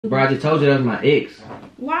Bro, I just told you that was my ex.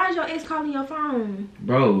 Why is your ex calling your phone?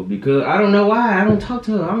 Bro, because I don't know why. I don't talk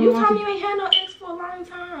to her. You told me you ain't had no ex for a long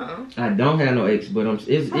time. I don't have no ex, but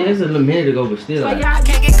it's a little minute ago, but still. So like, y'all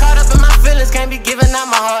can't get caught up in my feelings, can't be giving out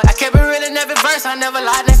my heart. I kept it real in every verse, I never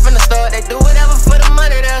lied from the start. They do whatever for the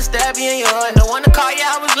money, they'll stab you in your heart. No one to call you,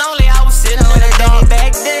 I was lonely, I was sitting in the dark.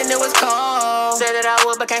 Back then it was cold. Said that I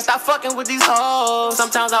would, but can't stop fucking with these hoes.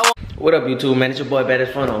 Sometimes I want. What up, YouTube, man? It's your boy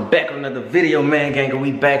Badazzflo. I'm back with another video, man. Gang,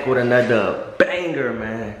 we back with another banger,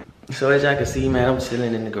 man. So as y'all can see, man, I'm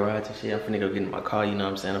chilling in the garage and shit. I'm finna go get in my car, you know what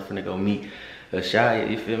I'm saying? I'm finna go meet Shia,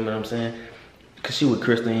 you feel me what I'm saying? Cause she with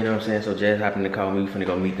Crystal, you know what I'm saying? So Jazz happened to call me, we finna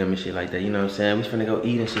go meet them and shit like that, you know what I'm saying? We finna go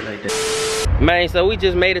eat and shit like that. Man, so we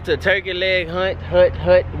just made it to Turkey Leg Hut,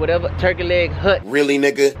 whatever, Turkey Leg Hut. Really,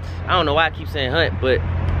 nigga? I don't know why I keep saying hunt, but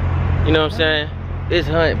you know what I'm saying? It's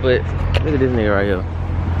hunt, but look at this nigga right here.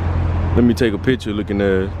 Let me take a picture looking at.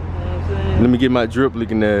 You know what I'm saying? Let me get my drip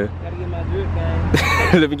looking at. Gotta get my drip,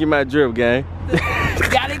 gang. Let me get my drip, gang.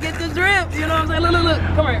 Gotta get the drip, you know what I'm saying? Look.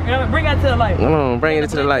 Come here, bring that to the light. Hold on, bring it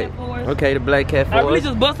to the light. Okay, the black cat for I really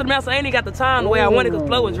just busted him out, so I ain't even got the time the way I wanted, because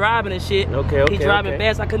Flo was driving and shit. Okay. He driving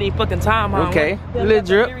fast, I couldn't even fucking time him. Okay, a little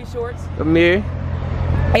drip. Shorts. A mirror.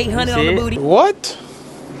 800 on the booty. What?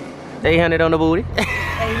 800 on the booty.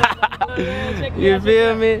 You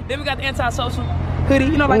feel me? Then we got the anti-social hoodie,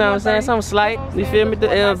 you know, like you know what I'm saying? Something slight. You feel me? The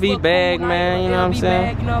LV bag, man. You know what I'm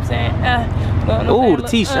saying? You know what I'm saying? Ooh, the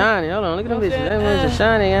T shiny. Hold on, look at them bitches. That one's a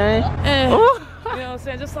shiny, gang. You know what I'm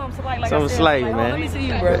saying? Just something slight, like something slight, like, man. Let me see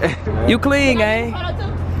you, bro. You clean, gang.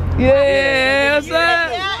 Yeah, what's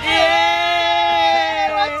up? Yeah.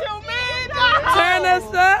 What you mean? Turn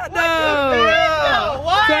us up, though.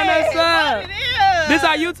 Turn us up. This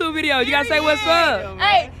our YouTube video. You gotta say what's up.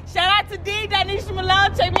 Hey, shout out to D, Danisha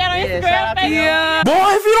Malone. Check me out on Instagram. Facebook. Yeah. Boy,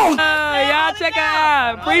 if you don't. Y'all check her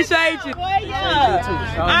out. Appreciate you. Boy, yeah.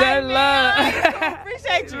 That love.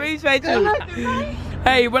 Appreciate you.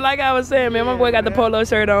 Hey, but like I was saying, man, my boy got the polo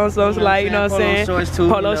shirt on, so it's like, you know what I'm saying? Polo shorts too.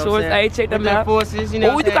 Polo shorts. Hey, check them out. Forces, you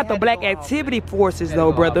know. Oh, you got the black activity forces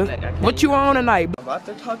though, brother. What you on tonight? I'm about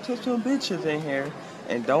to talk to some bitches in here,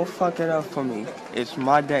 and don't fuck it up for me. It's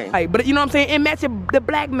my day. Hey, but you know what I'm saying? It matches the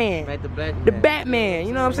black man. Like the black man. The Batman,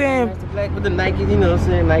 you know what I'm saying? Like the black with the Nike, you know what I'm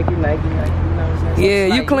saying? Nike, you know what I'm saying?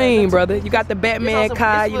 Yeah, you clean, brother. You got the Batman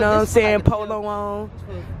car, you know what I'm saying? Polo on.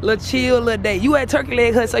 Little chill, little day. You at Turkey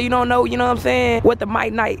Leg Hut, so you don't know, you know what I'm saying? What the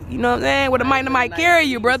might night, you know what I'm saying? What the might carry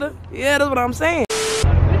you, brother. Yeah, that's what I'm saying.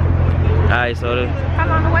 Alright, so How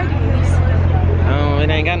long the wait is? it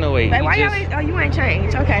ain't got no weight. Like, why you ain't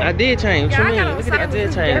changed? Okay. I did change. What you mean? I Look at that. I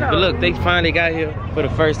did change. But look, they finally got here for the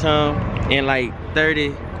first time in like 30.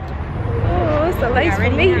 Oh, it's the lace for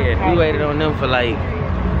me. Yeah, we waited on them for like.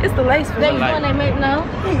 It's the lace for me. They make no.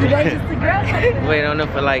 Waited on them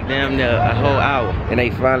for like damn near a whole hour, and they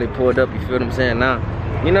finally pulled up. You feel what I'm saying? Now,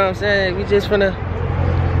 you know what I'm saying? We just finna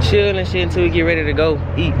chill and shit until we get ready to go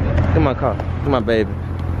eat. Look at my car. Look at my baby.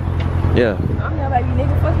 Yeah. I'm your baby,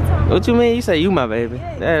 nigga. Fuck you talking. What you mean? You say you my baby?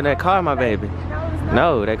 That car my baby.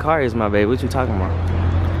 No, that car is my baby. What you talking about?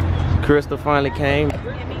 Crystal finally came.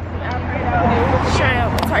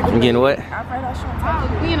 I'm getting what?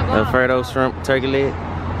 Alfredo shrimp turkey leg.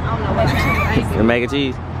 And mac and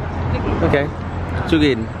cheese. Okay. What you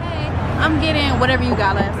getting? I'm getting whatever you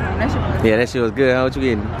got last time. That shit was. Yeah, that shit was good. Huh? What you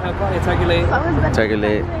getting? Turkey leg. Turkey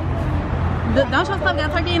leg. Don't your stuff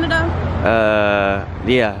got turkey in it though?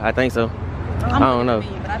 Yeah, I think so. I don't know.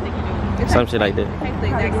 But I think you do. Some shit like that. It tastes the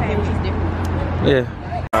exact same, it's just different. Yeah.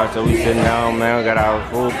 Alright, so we sitting down, man. We got our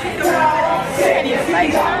food.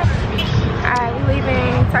 Alright, we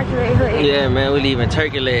leaving Turkey Leg Hut. Yeah, man, we leaving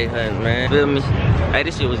Turkey Leg Hut, man. Feel me? Hey,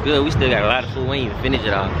 this shit was good. We still got a lot of food. We ain't even finished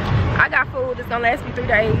it all. I got food that's gonna last me 3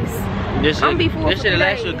 days. This shit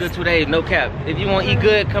last you a good 2 days, no cap. If you want to eat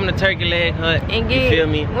good, come to Turkey Leg Hut. And get. You feel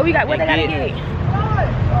me? What we got? What they gotta get?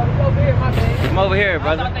 Come over here,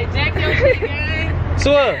 brother.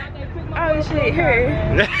 So what? Oh shit,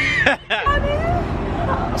 here.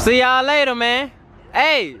 See y'all later, man.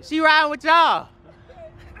 Hey, she riding with y'all.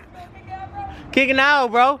 Kicking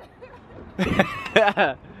out, bro.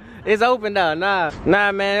 It's open though, nah,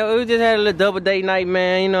 man. We just had a little double date night,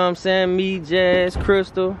 man. You know what I'm saying? Me, Jazz,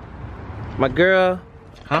 Crystal, my girl.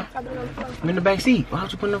 Huh? I'm in the back seat. Why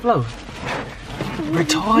don't you put in the floor?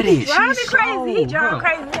 Retarded. Driving crazy. He driving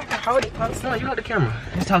crazy. Hold it, folks. No, you hold the camera.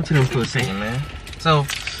 Let's talk to them for a second, man. So,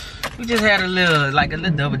 we just had a little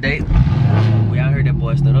double date. We out here, that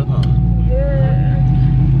boy stood up, huh? Yeah.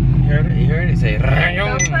 You heard it? Say,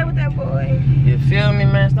 don't play with that boy. You feel me,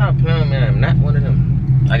 man? Stop playing with me. I'm not one of them.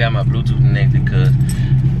 I got my Bluetooth connected, cause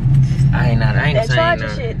I ain't that saying charger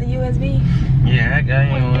nothing. shit, the USB. Yeah,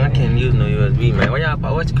 I can't use no USB, man. Where y'all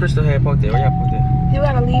park? What's Crystal had parked there? Where y'all parked there? You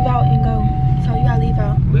gotta leave out and go. So you gotta leave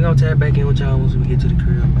out. We gonna tap back in with y'all once we get to the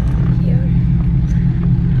crib, man.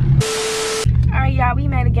 Yeah. Alright, y'all, we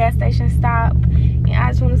made a gas station stop. And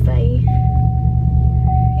I just wanna say, he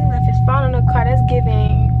left his phone in the car. That's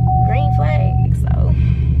giving green flag, so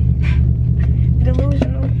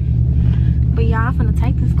delusional. But y'all, I'm finna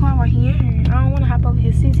take this car right here. I don't wanna hop over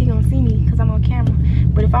his seat. He gonna see me because I'm on camera.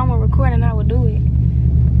 But if I want recording, I would do it.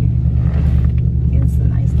 It's a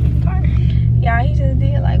nice little car. Y'all, he just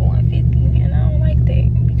did like 150, and I don't like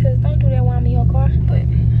that because don't do that while I'm in your car. But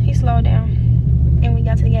he slowed down, and we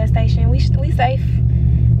got to the gas station. We safe,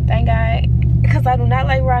 thank God, because I do not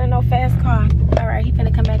like riding no fast car. All right, he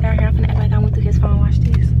finna come back out here. I'm finna act like I went through his phone. Watch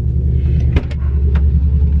this.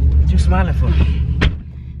 What you smiling for?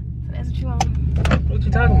 That's what you want. What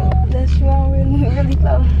you talking about? That's what you want really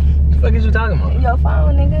close. What the fuck is you talking about? Your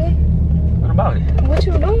phone, nigga. What about it? What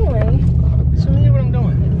you doing? Show me what I'm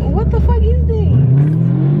doing. What the fuck is this?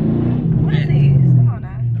 What is this? Come on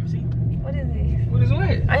now. Let me see. What is this? What is what? On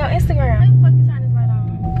your Instagram. How the fuck you turn this light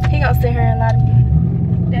on? He gonna sit here and lie to me.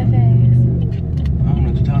 That fast. I don't know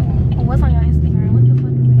what you're talking about. What's on your Instagram? What the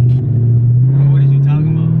fuck is that? What is you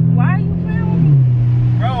talking about? Why are you playing with me?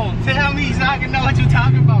 Bro, tell me so I can know what you're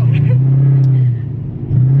talking about. I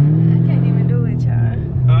can't even do it, y'all.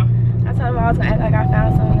 Huh? I told him I was gonna act like I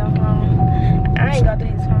found something on your phone. I ain't gonna do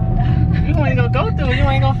his phone though. You ain't gonna go through it. You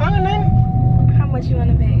ain't gonna find nothing. How much you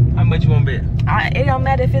wanna bet? How much you wanna bet? It don't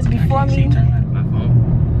matter if it's before me. See, turn my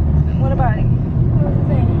phone. What about it? What was it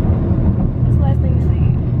saying? What's the last thing you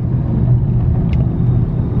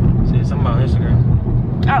said? Said something about Instagram.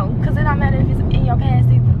 Oh, because it don't matter if it's in your past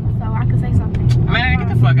either. So I can say something. Man, get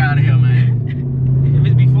the fuck out of here, man. If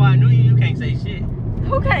it's before I knew you, you can't say shit.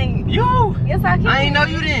 Who can't? You! Yes, I can. I ain't know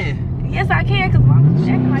you then. Yes, I can, because why was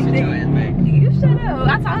you acting like Sit that? your ass back. You shut up.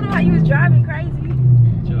 I told them how you was driving crazy.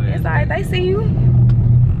 Sit your ass It's back. alright, they see you.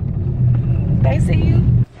 They see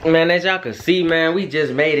you. Man, as y'all can see, man, we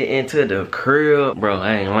just made it into the crib. Bro,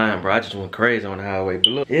 I ain't lying, bro. I just went crazy on the highway. But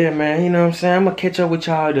look, yeah, man, you know what I'm saying? I'm gonna catch up with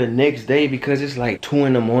y'all the next day because it's like 2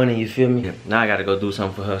 in the morning, you feel me? Now I gotta go do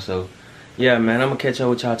something for her, so yeah, man, I'm gonna catch up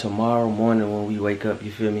with y'all tomorrow morning when we wake up,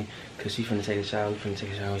 you feel me? Cause she finna take a shower, we finna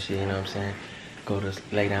take a shower and shit, you know what I'm saying? Go to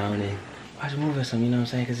lay down and watch a movie or something, you know what I'm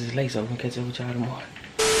saying? Cause it's late, so we can catch up with y'all tomorrow.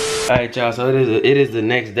 Alright, y'all, so it is the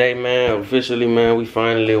next day, man. Officially, man, we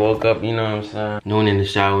finally woke up, you know what I'm saying? Noon in the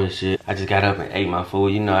shower and shit. I just got up and ate my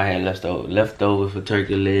food. You know I had leftover for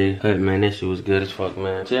turkey leg. But man, that shit was good as fuck,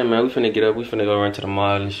 man. So yeah, man, we finna get up. We finna go run to the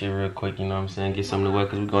mall and shit real quick, you know what I'm saying? Get something to wear,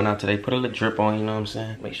 cause we going out today. Put a little drip on, you know what I'm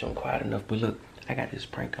saying? Make sure I'm quiet enough. But look, I got this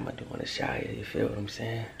prank I'm gonna do on the shower, you feel what I'm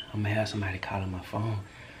saying? I'm gonna have somebody calling my phone.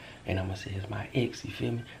 And I'm gonna say it's my ex, you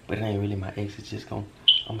feel me? But it ain't really my ex, it's just I'm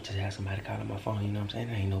gonna just have somebody calling my phone, you know what I'm saying?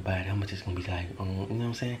 It ain't nobody, I'm just gonna be like, you know what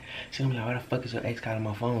I'm saying? She's gonna be like, why the fuck is your ex calling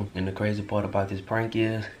my phone? And the crazy part about this prank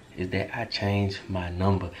is that I changed my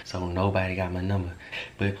number, so nobody got my number.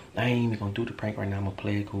 But I ain't even gonna do the prank right now. I'm gonna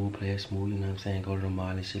play it cool, play it smooth, you know what I'm saying? Go to the mall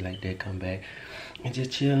and shit like that, come back and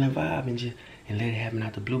just chill and vibe and let it happen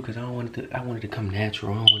out the blue, cause I wanted it to come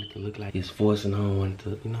natural. I don't want it to look like it's forced, and I don't want it to,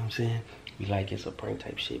 you know what I'm saying? Be like it's a prank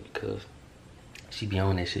type shit, because she be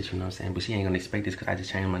on that shit, you know what I'm saying? But she ain't gonna expect this, cause I just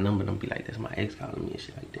changed my number. Don't be like, that's my ex calling me and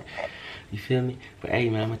shit like that. You feel me? But hey,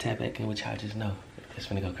 man, I'm gonna tap back in with y'all. Just know it's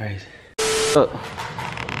finna go crazy. Look.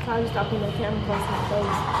 I just stopped putting the camera close to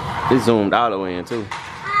my face. It's zoomed all the way in too.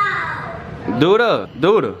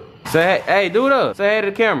 Duda. Say hey, Duda. Say hey to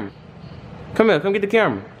the camera. Come here, come get the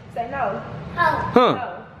camera. Say no. Huh?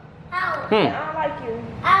 No. I don't like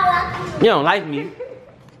you. You don't like me.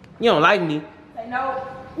 You don't like me. Say no.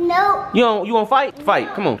 No. You wanna fight?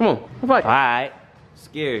 Fight. Come on. Fight. Alright.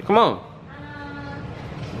 Scared. Come on.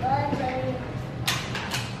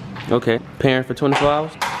 Okay. Parent for 24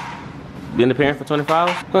 hours? Been the parent for 24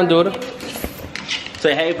 hours? Come on, Duda.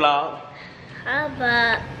 Say hey, vlog. How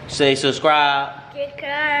about Say subscribe.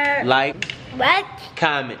 Like. what?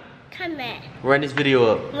 Comment. Comment. Run this video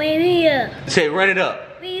up. Video. Say run it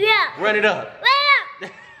up. Video. Run it up.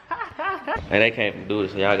 Video. Hey, they can't even do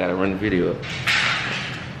this, so y'all gotta run the video up.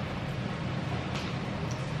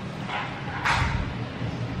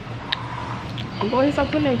 Boy, stop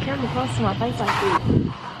putting the camera close to my face like this.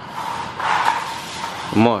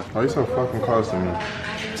 More. Oh, you so fucking close to me.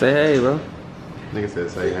 Say hey, bro. Nigga said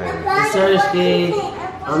say hey. Thirsty.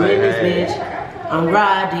 I'm Say in this hey. bitch. I'm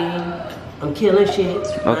riding. I'm killing shit.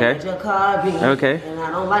 Okay. I your car ring. Okay. And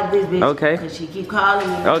I don't like this bitch. Okay. Cause she keep calling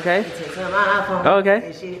me. Okay. She takes on my iPhone. Okay.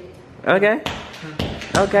 And shit. Okay.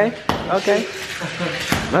 Okay. Okay.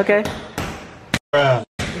 Okay.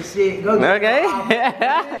 It's shit. Go Okay.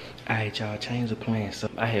 Alright, y'all, change the plan. So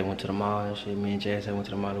I had went to the mall and shit. Me and Jazz had went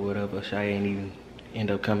to the mall or whatever. Shy ain't even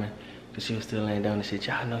end up coming. Cause she was still laying down and shit.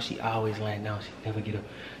 Y'all know she always laying down. She never get up.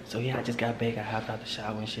 So yeah, I just got back. I hopped out the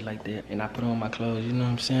shower and shit like that. And I put on my clothes, you know what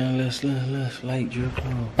I'm saying? Let's light drip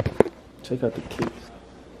on. Check out the kicks.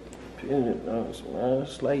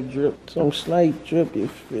 Slight drip. Some slight drip, you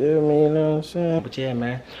feel me? You know what I'm saying? But yeah,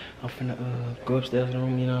 man, I'm finna go upstairs in the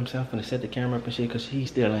room, you know what I'm saying? I'm finna set the camera up and shit, cause he's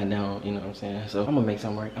still laying down, you know what I'm saying? So I'm gonna make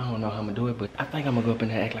something work. I don't know how I'm gonna do it, but I think I'm gonna go up in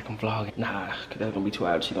there and act like I'm vlogging. Nah, cause that's gonna be too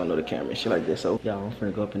out. She gonna know the camera and shit like that. So y'all, I'm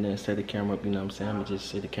finna go up in there and set the camera up, you know what I'm saying? I'm gonna just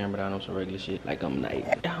set the camera down on some regular shit, like I'm nice.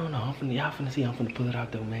 I don't know, y'all finna see, I'm finna pull it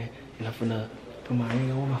out though, man. And I'm finna put my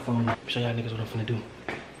ring on my phone. Show y'all niggas what I'm finna do.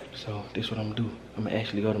 So this is what I'm gonna do. I'm gonna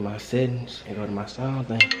actually go to my settings and go to my sound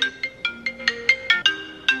thing.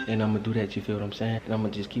 And I'm gonna do that, you feel what I'm saying? And I'm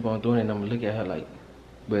gonna just keep on doing it and I'm gonna look at her like,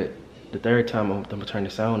 but the third time I'm gonna turn the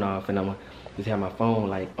sound off and I'm gonna just have my phone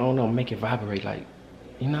like, I don't know, make it vibrate like,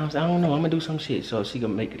 you know what I'm saying? I don't know, I'm gonna do some shit so she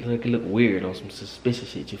gonna make it look weird or some suspicious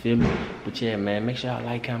shit, you feel me? But yeah, man, make sure y'all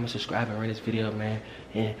like, comment, subscribe, and rate this video, man.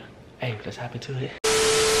 And hey, let's hop into it.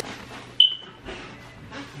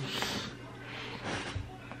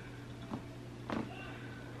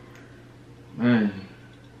 Man.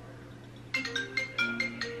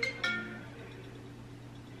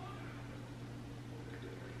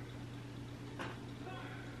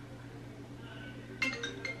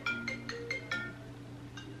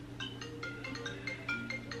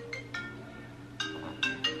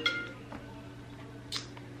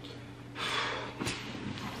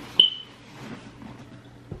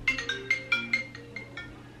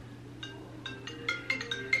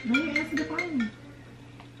 Why you answer the phone?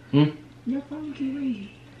 Your phone keep ringing.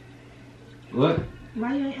 What?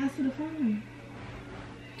 Why you ain't answer the phone?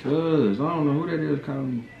 Cause I don't know who that is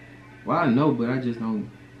calling me. Well, I know, but I just don't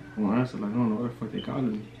want to answer. Like, I don't know what the fuck they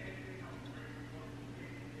calling me.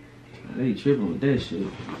 They tripping with that shit.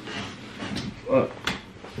 Fuck.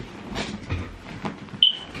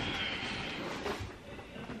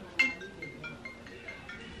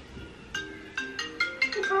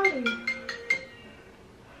 Who calling you?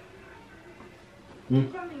 Who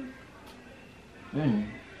calling you?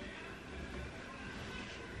 Dang.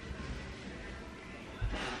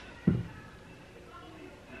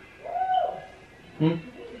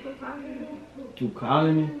 You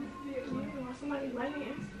calling me? Somebody write me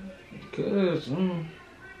answer. Cause,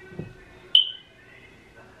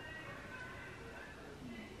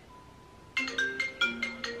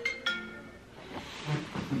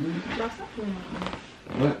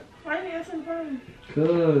 What? Why you answer the phone?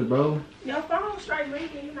 Cause, bro. Your phone straight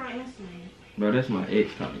ringing, you not answering. Bro, that's my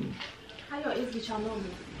ex calling me. How your ex get your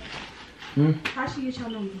number? How she get your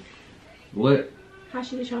number? What? How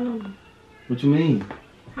she get your number? What you mean?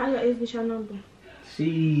 How your ex get your number?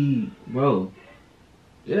 See, bro.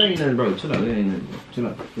 It ain't nothing, bro. Chill out. It ain't nothing, bro. Chill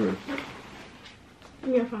out. For real. Give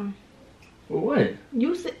me your phone. For what?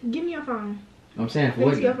 You said, give me your phone. I'm saying for Give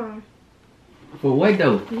what? me your phone. For what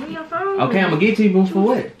though? Give me your phone. Okay, I'm gonna get to you, but for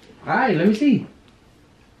what? Alright, let me see.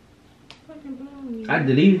 Fucking blow me. I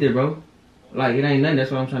deleted it, bro. Like, it ain't nothing.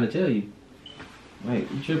 That's what I'm trying to tell you. Like,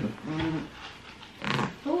 you tripping.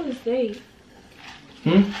 Who is they?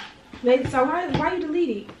 So why you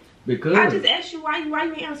delete it? Because I just asked you why you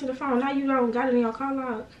ain't answer the phone. Now you don't got it in your call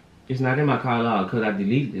log. it's not in my call log because I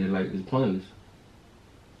deleted it. Like, it's pointless.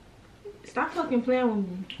 Stop fucking playing with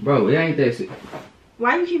me. Bro, it ain't that shit.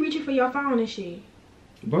 Why you keep reaching for your phone and shit?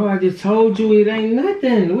 Bro, I just told you it ain't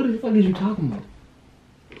nothing. What the fuck is you talking about?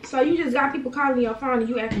 So you just got people calling your phone and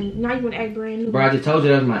you acting, now you wanna act brand new. Bro, I just told you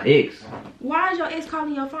that was my ex. Why is your ex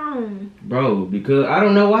calling your phone? Bro, because I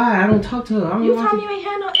don't know why. I don't talk to her. I don't You know told why me you ain't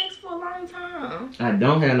had no ex for a long time. I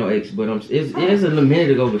don't have no ex, but it's a little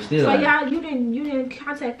minute ago, but still. So y'all, you didn't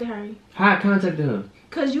contact her. How I contacted her?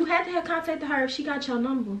 Cause you had to have contacted her if she got your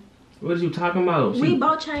number. What are you talking about? We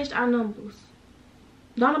both changed our numbers.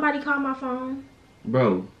 Don't nobody call my phone.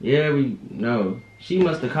 Bro, yeah, no. She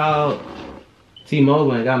must have called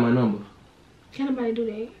T-Mobile and got my number. Can't nobody do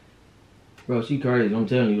that. Bro, she crazy. I'm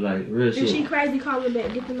telling you, like, real shit. If she crazy, call her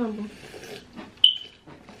back. Get the number.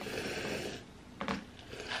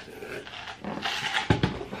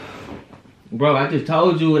 Bro, I just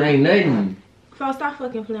told you it ain't nothing. So stop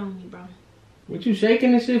fucking playing with me, bro. What you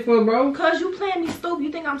shaking this shit for, bro? Cause you playing me stupid.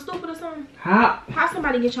 You think I'm stupid or something? How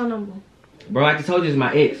somebody get your number? Bro, I just told you it's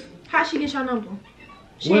my ex. How she get your number?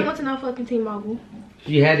 She What? ain't go to no fucking T-Mobile.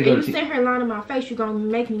 She had to go And to you sit here lying in my face, you gonna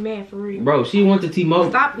make me mad for real. Bro, she went to T-Mobile.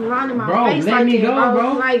 Stop lying in my Bro, face let like me that, go,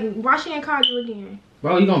 bro. Like, why she ain't called you again?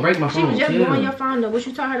 Bro, you gonna break my She phone. was just Chill. blowing your phone up. What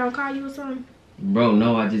you told her don't call you or something? Bro,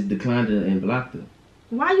 no, I just declined her and blocked her.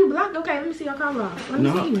 Why you blocked? Okay, let me see your call log. Let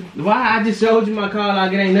me see. Why? I just showed you my call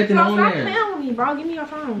log. It ain't nothing on Stop there. playing with me, bro. Give me your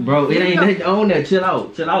phone. Bro, it ain't nothing on there. Chill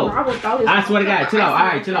out. Chill out. Bro, I will throw this. I swear to God. Chill out.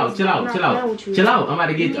 Alright, chill out. Chill out. Chill out. Chill out. I'm about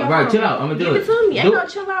to get you. Bro, chill out. I'm gonna do it. Give it to me. Ain't no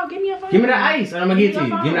chill out. Give me your phone. Give me the ice and I'm gonna get to you.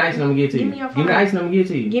 Give me the ice and I'm gonna get to you. Give me your phone. Give me the ice and I'm gonna get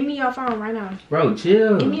to you. Give me your phone right now. Bro,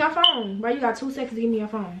 chill. Give me your phone. Bro, you got 2 seconds to give me your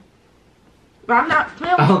phone. Bro, I'm not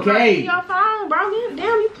playing with you. Okay. Bro. Give me your phone, bro.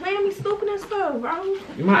 Damn, you playing me stupid and stuff,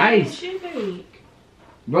 bro. My ice. Shit, big.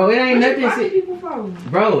 Bro, it ain't nothing serious.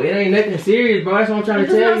 Bro, it ain't nothing serious, bro. That's what I'm trying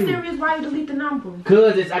to tell you. If it's not serious, why you delete the number?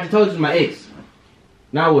 Cause I just told you it's my ex.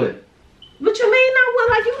 Now what? What you mean now what?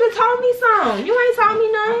 Like you done told me something. You ain't told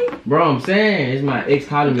me nothing. Bro, I'm saying it's my ex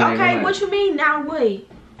calling me. Okay, what you mean now what?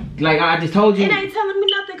 Like I just told you. It ain't telling me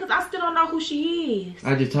nothing because I still don't know who she is.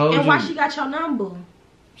 I just told you. And why she got your number?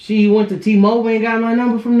 She went to T-Mobile and got my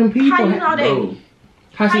number from them people. How you know that? Bro,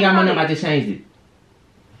 how she got my number? I just changed it.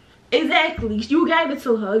 Exactly. You gave it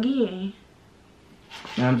to her again.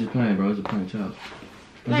 Nah, I'm just playing, bro. It's a prank, child.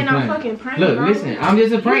 Ain't no fucking prank, Look, bro. listen. I'm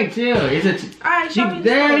just a prank. Chill. It's a. Alright, show me.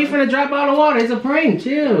 Damn, you finna drop all the water. It's a prank.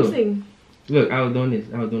 Chill. Let me see. Look, I was doing this.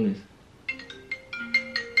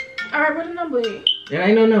 Alright, what the number is? It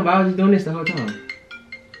ain't no number. I was just doing this the whole time.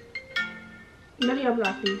 None of your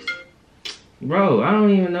block, please. Bro, I don't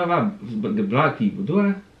even know if I block people. Do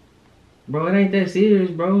I? Bro, it ain't that serious,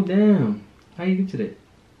 bro. Damn. How you get to that?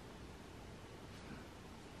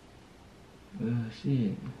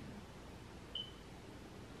 Shit.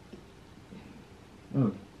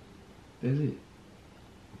 Oh, that's it.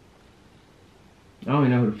 I don't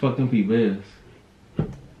even know who the fuck them people is.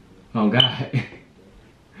 Oh, God.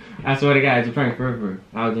 I swear to God, it's a prank forever.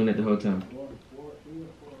 I was doing it the whole time.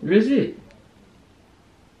 Real shit.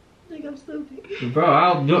 I think I'm stupid. Bro,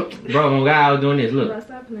 oh God, I was doing this. Look. Bro,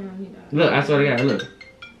 stop playing with me, dog. Look, I swear to God, look.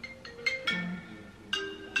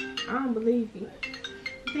 I don't believe you.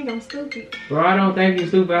 You think I'm stupid? Bro, I don't think you're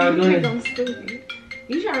stupid. I was doing this. I'm stupid.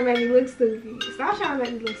 You trying to make me look stupid. Stop trying to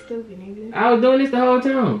make me look stupid, nigga. I was doing this the whole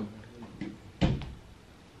time.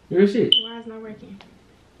 Real shit. Why is it not working?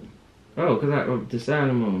 Oh, cause the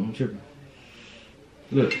sound I'm on. I'm tripping.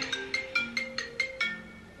 Look.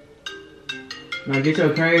 Now get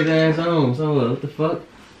your crazy ass on. So what the fuck?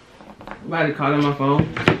 Somebody calling my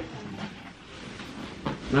phone.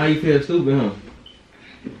 Now you feel stupid, huh?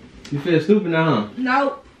 You feel stupid now, huh?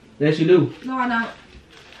 Nope. Yes, you do. No, I don't.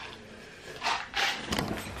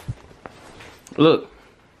 Look.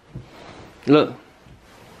 Look.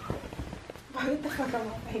 Get the fuck out of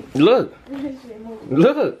my face. Look.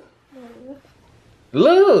 Look.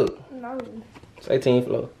 Look. No. Say team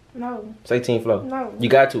flow. No. Say team flow. No. You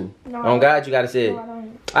got to. No. On God, you gotta say it. No, I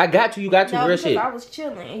don't. I got you. You got to. No, Real because shit. I was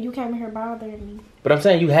chilling and you came in here bothering me. But I'm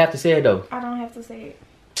saying you have to say it though. I don't have to say it.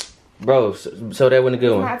 Bro, so that wasn't a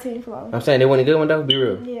good one. It's not team flow. I'm saying that wasn't a good one though. Be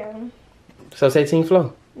real. Yeah. So say team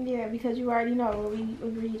flow. Yeah, because you already know what we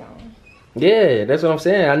agreed on. Yeah, that's what I'm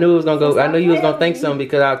saying. I knew it was gonna go. I knew you was gonna think something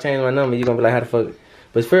because I'll change my number. You gonna be like, how the fuck?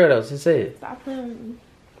 But it's fair though. Just say it. Stop playing with me.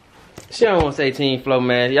 She don't want to say team flow,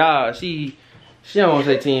 man. Y'all, she don't want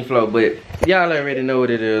to say team flow, but y'all already know what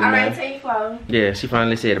it is, man. Alright, team flow. Yeah, she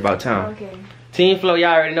finally said about time. Okay. Team flow,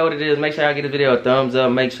 y'all already know what it is. Make sure y'all give the video a thumbs up.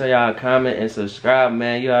 Make sure y'all comment and subscribe,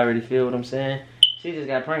 man. You already feel what I'm saying. She just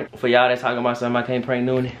got pranked. For y'all that's talking about something I can't prank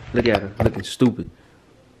Nuni, look at her, looking stupid.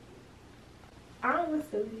 I don't look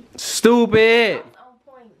stupid. Stupid. I was on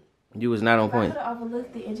point. You was not on point. I could have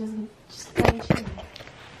overlooked it and just played you.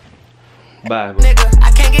 Bye, bro. Nigga, I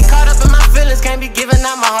can't get caught up in my feelings, can't be giving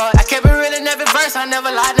out my heart. I kept it real in every verse, I never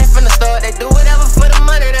lied, they from the start. They do whatever for the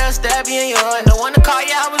money, they'll stab you in your heart. No one to call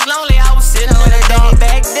you, I was lonely, I was sitting in the dark.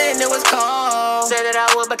 Back then it was cold. Said that I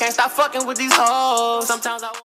would, but can't stop fucking with these hoes. Sometimes I